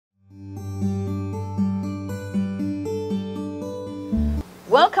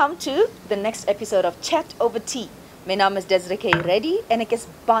Welcome to the next episode of Chat Over Tea. My naam is DEZRYKAY Reddy en ek is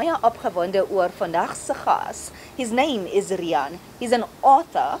baie opgewonde oor vandag se gas. His name is Riaan. He's an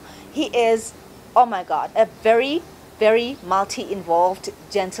author. He is, oh my God, a very, very multi-involved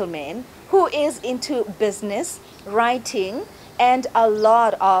gentleman who is into business, writing, and a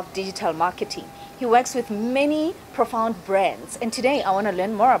lot of digital marketing. He works with many profound brands. And today I want to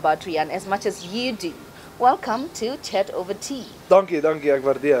learn more about Riaan as much as you do. Welcome to Chat Over Tea. Dankie, ek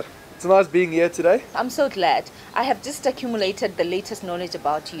waardeer. It's nice being here today. I'm so glad. I have just accumulated the latest knowledge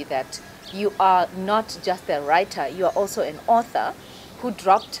about you, that you are not just a writer, you are also an author who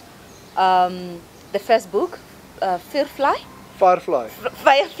dropped the first book, Firefly? Firefly.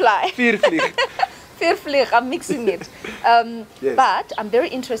 Firefly. Viervlieg. Firefly, I'm mixing it. Yes. But I'm very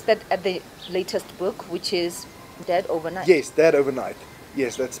interested at the latest book, which is Dead Overnight. Yes, Dead Overnight.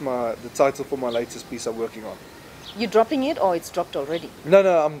 Yes, that's the title for my latest piece I'm working on. You dropping it or it's dropped already? No,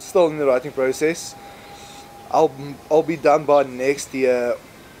 I'm still in the writing process. I'll be done by next year,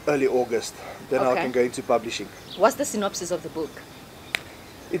 early August. Then I can go into publishing. What's the synopsis of the book?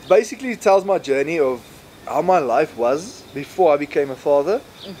 It basically tells my journey of how my life was before I became a father,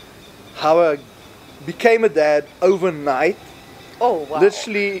 how I became a dad overnight. Oh, wow.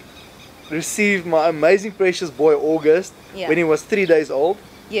 Literally received my amazing precious boy August when he was 3 days old.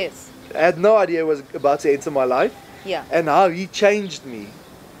 Yes. I had no idea he was about to enter my life. Yeah. And how he changed me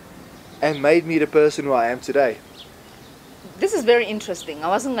and made me the person who I am today. This is very interesting. I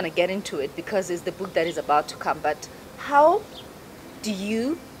wasn't going to get into it because it's the book that is about to come. But how do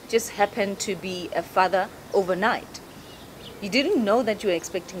you just happen to be a father overnight? You didn't know that you were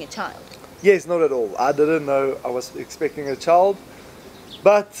expecting a child. Yes, not at all. I didn't know I was expecting a child.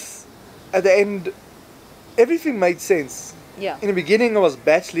 But at the end, everything made sense. Yeah. In the beginning, I was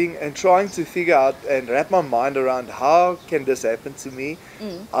battling and trying to figure out and wrap my mind around how can this happen to me?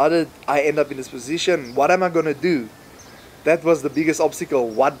 How did I end up in this position? What am I going to do? That was the biggest obstacle.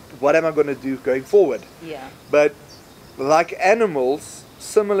 What am I going to do going forward? Yeah. But like animals,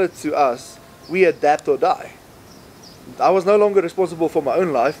 similar to us, we adapt or die. I was no longer responsible for my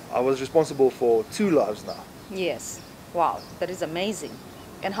own life. I was responsible for 2 lives now. Yes. Wow, that is amazing.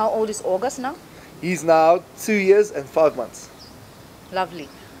 And how old is August now? He's now 2 years and 5 months. Lovely.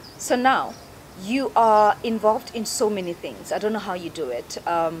 So now, you are involved in so many things. I don't know how you do it.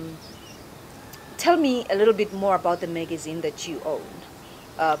 Tell me a little bit more about the magazine that you own,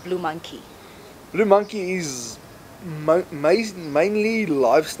 Blue Monkey. Blue Monkey is mainly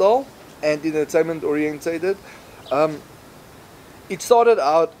lifestyle and entertainment orientated. It started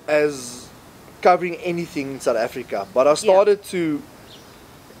out as covering anything in South Africa, but I started to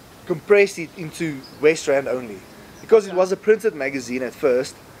compress it into West Rand only, because it was a printed magazine at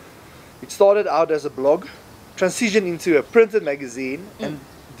first. It started out as a blog, transitioned into a printed magazine, and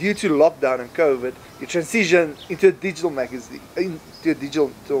due to lockdown and COVID, it transitioned into a digital magazine.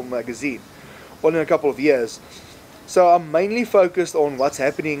 All in a couple of years. So I'm mainly focused on what's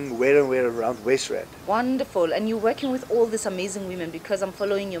happening where and where around West Rand. Wonderful. And you're working with all these amazing women, because I'm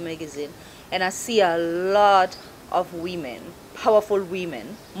following your magazine and I see a lot of women, powerful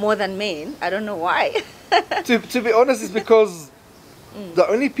women, more than men. I don't know why. to be honest, it's because the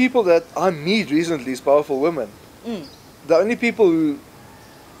only people that I meet recently is powerful women. The only people who,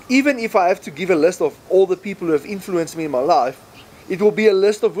 even if I have to give a list of all the people who have influenced me in my life, it will be a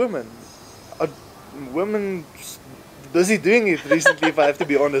list of women. Women busy doing it recently, if I have to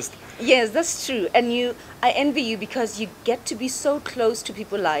be honest. Yes, that's true. And I envy you, because you get to be so close to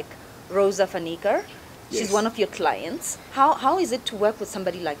people like Rosa van Nieker. She's one of your clients. How is it to work with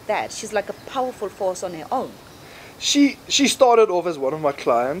somebody like that? She's like a powerful force on her own. She started off as one of my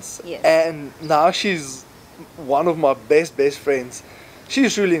clients, and now she's one of my best friends.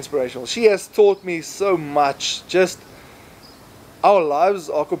 She's really inspirational. She has taught me so much. Just our lives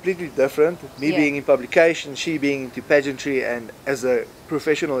are completely different. Me being in publication, she being into pageantry and as a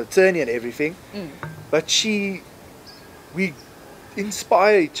professional attorney and everything. But we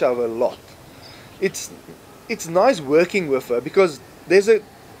inspire each other a lot. It's nice working with her, because there's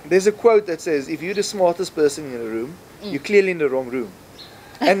a quote that says, if you're the smartest person in the room, you're clearly in the wrong room.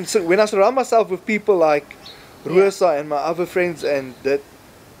 And so when I surround myself with people like Rosa and my other friends, and that,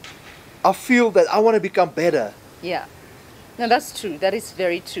 I feel that I want to become better. Yeah. No, that's true. That is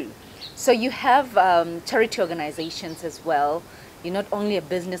very true. So you have charity organizations as well. You're not only a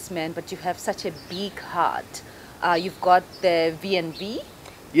businessman, but you have such a big heart. You've got the VNV.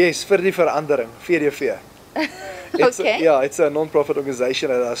 Yes, vir die verandering, VDV. It's a non-profit organization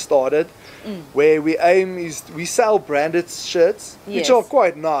that I started, where we sell branded shirts, which are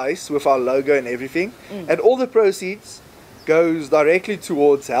quite nice with our logo and everything, and all the proceeds goes directly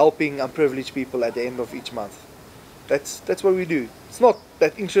towards helping unprivileged people at the end of each month. That's what we do. It's not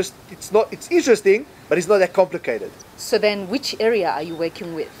that it's interesting, but it's not that complicated. So then which area are you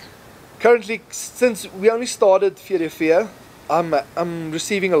working with? Currently, since we only started Fear, I'm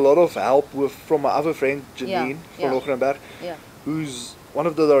receiving a lot of help from my other friend Janine from Lochenberg, who's one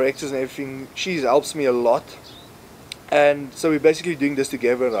of the directors and everything. She helps me a lot, and so we're basically doing this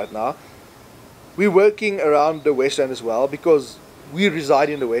together right now. We're working around the West Rand as well because we reside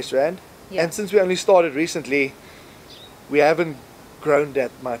in the West Rand, and since we only started recently, we haven't grown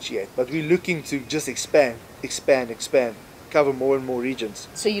that much yet. But we're looking to just expand, cover more and more regions.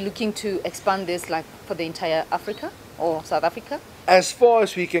 So you're looking to expand this like for the entire Africa or South Africa? As far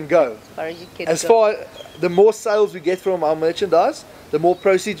as we can go. As far as you can go. The more sales we get from our merchandise, the more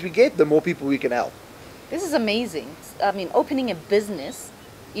proceeds we get, the more people we can help. This is amazing. I mean, opening a business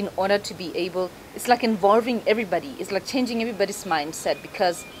in order to be able, it's like involving everybody. It's like changing everybody's mindset,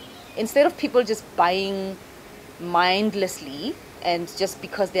 because instead of people just buying mindlessly and just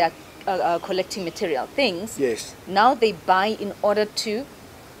because they are collecting material things, now they buy in order to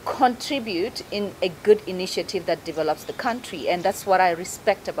contribute in a good initiative that develops the country, and that's what I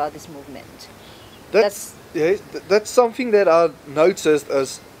respect about this movement. That's something that I noticed,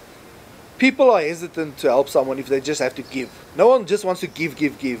 as people are hesitant to help someone if they just have to give. No one just wants to give.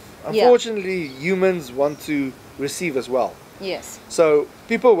 Unfortunately, humans want to receive as well. Yes. So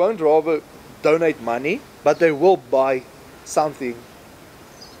people won't rather donate money, but they will buy something.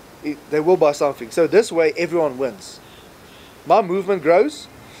 So this way everyone wins. My movement grows,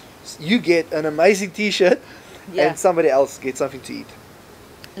 you get an amazing t-shirt, and somebody else gets something to eat.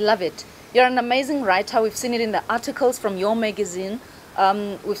 Love it. You're an amazing writer. We've seen it in the articles from your magazine.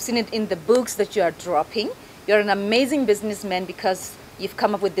 We've seen it in the books that you are dropping. You're an amazing businessman because you've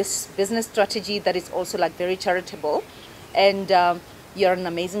come up with this business strategy that is also like very charitable, and you're an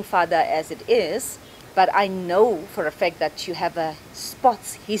amazing father as it is. But I know for a fact that you have a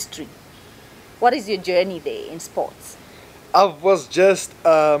sports history. What is your journey there in sports? I was just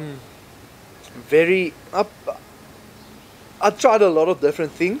I tried a lot of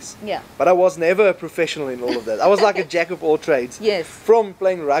different things, but I was never a professional in all of that. I was like a jack of all trades. Yes. From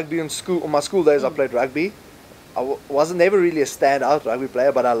playing rugby in school, on my school days, I played rugby. I wasn't never really a standout rugby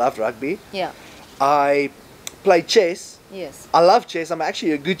player, but I loved rugby. Yeah. I played chess. Yes. I love chess. I'm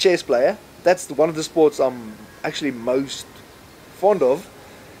actually a good chess player. That's one of the sports I'm actually most fond of.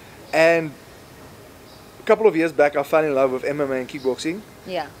 And a couple of years back, I fell in love with MMA and kickboxing.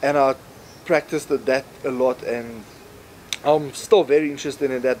 Yeah. And I practiced that a lot, and I'm still very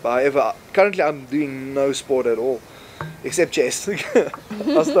interested in that. But however, currently I'm doing no sport at all, except chess.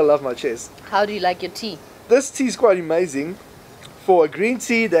 I still love my chess. How do you like your tea? This tea is quite amazing. For a green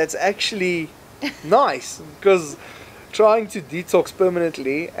tea, that's actually nice, because trying to detox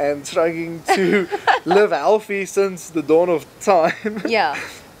permanently and trying to live healthy since the dawn of time. Yeah.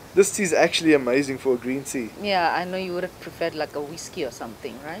 This tea is actually amazing for a green tea. Yeah, I know you would have preferred like a whiskey or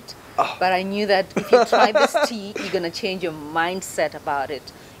something, right? Oh. But I knew that if you try this tea, you're going to change your mindset about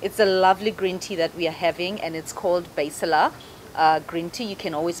it. It's a lovely green tea that we are having, and it's called Basilur green tea. You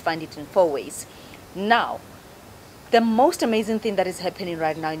can always find it in 4 ways. Now, the most amazing thing that is happening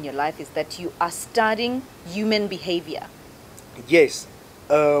right now in your life is that you are studying human behavior. Yes.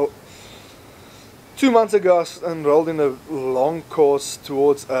 2 months ago, I enrolled in a long course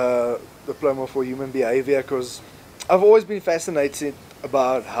towards diploma for human behavior, because I've always been fascinated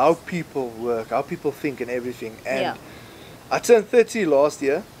about how people work, how people think and everything. And I turned 30 last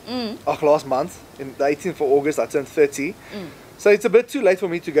year, last month, in the 18th of August, I turned 30. So it's a bit too late for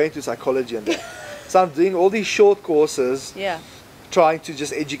me to go into psychology and that. So I'm doing all these short courses, trying to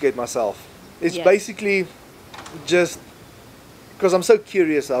just educate myself. It's basically just because I'm so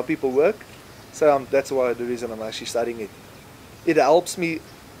curious how people work. So that's why the reason I'm actually studying it. It helps me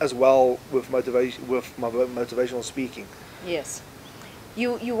as well with motivation, with my motivational speaking. Yes,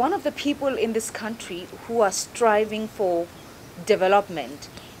 you're one of the people in this country who are striving for development.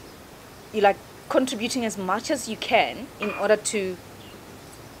 You like contributing as much as you can in order to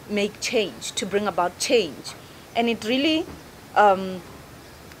make change, to bring about change, and it really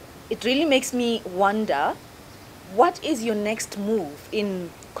makes me wonder, what is your next move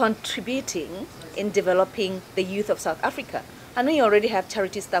in contributing in developing the youth of South Africa? I know you already have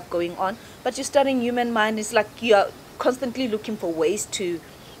charity stuff going on, but you're studying human mind. It's like you're constantly looking for ways to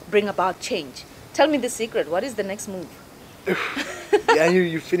bring about change. Tell me the secret. What is the next move? Yeah,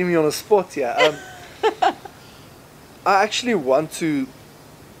 you're fitting me on a spot here. I actually want to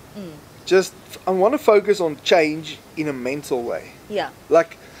I want to focus on change in a mental way. Yeah.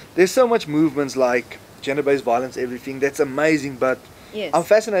 Like, there's so much movements like gender-based violence, everything. That's amazing, but Yes. I'm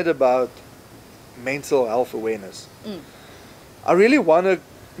fascinated about mental health awareness. I really want to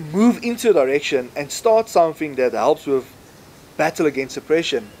move into a direction and start something that helps with battle against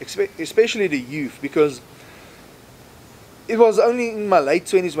depression, especially the youth, because it was only in my late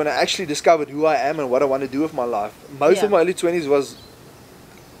 20s when I actually discovered who I am and what I want to do with my life. Most of my early 20s was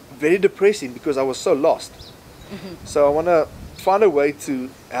very depressing because I was so lost. So I want to find a way to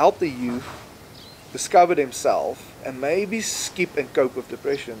help the youth discover themselves and maybe skip and cope with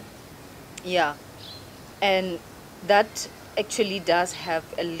depression. Yeah, and that actually does have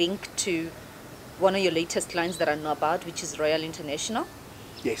a link to one of your latest clients that I know about, which is Royal International.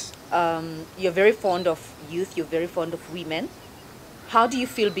 Yes. You're very fond of youth, you're very fond of women. How do you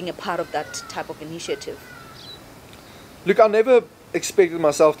feel being a part of that type of initiative? Look, I never expected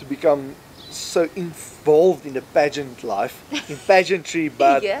myself to become so involved in the pageant life, in pageantry,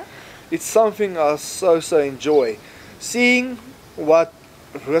 but it's something I so enjoy. Seeing what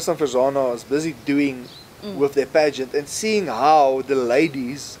Rosa and Verzana is busy doing with their pageant and seeing how the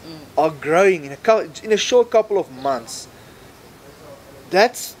ladies are growing in a short couple of months.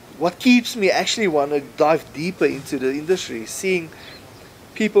 That's what keeps me actually want to dive deeper into the industry. Seeing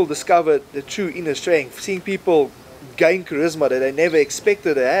people discover the true inner strength, seeing people gain charisma that they never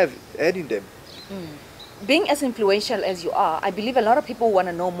expected to have had in them. Being as influential as you are, I believe a lot of people want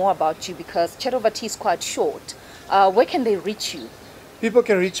to know more about you because Chat Over Tea is quite short. Where can they reach you? People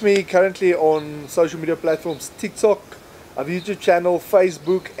can reach me currently on social media platforms, TikTok, I have a YouTube channel,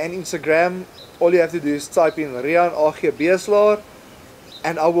 Facebook and Instagram. All you have to do is type in Riaan AG Beeslaar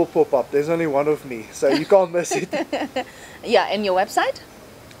and I will pop up. There's only one of me, so you can't miss it. Yeah, and your website?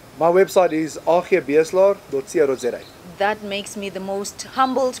 My website is agbeeslaar.co.za. That makes me the most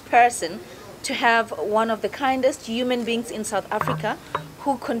humbled person to have one of the kindest human beings in South Africa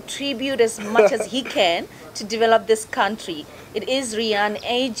who contribute as much as he can to develop this country. It is Riaan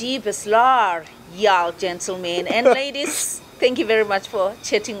AG Beeslaar, y'all gentlemen and ladies. Thank you very much for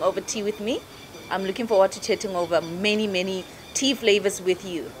chatting over tea with me. I'm looking forward to chatting over many tea flavors with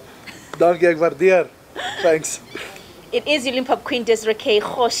you. Dankie, ek waardeer. Thanks. It is your Limpopo Queen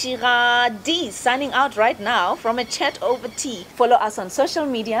DEZRYKAY D signing out right now from a Chat Over Tea. Follow us on social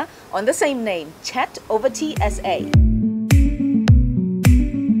media on the same name, Chat Over Tea SA.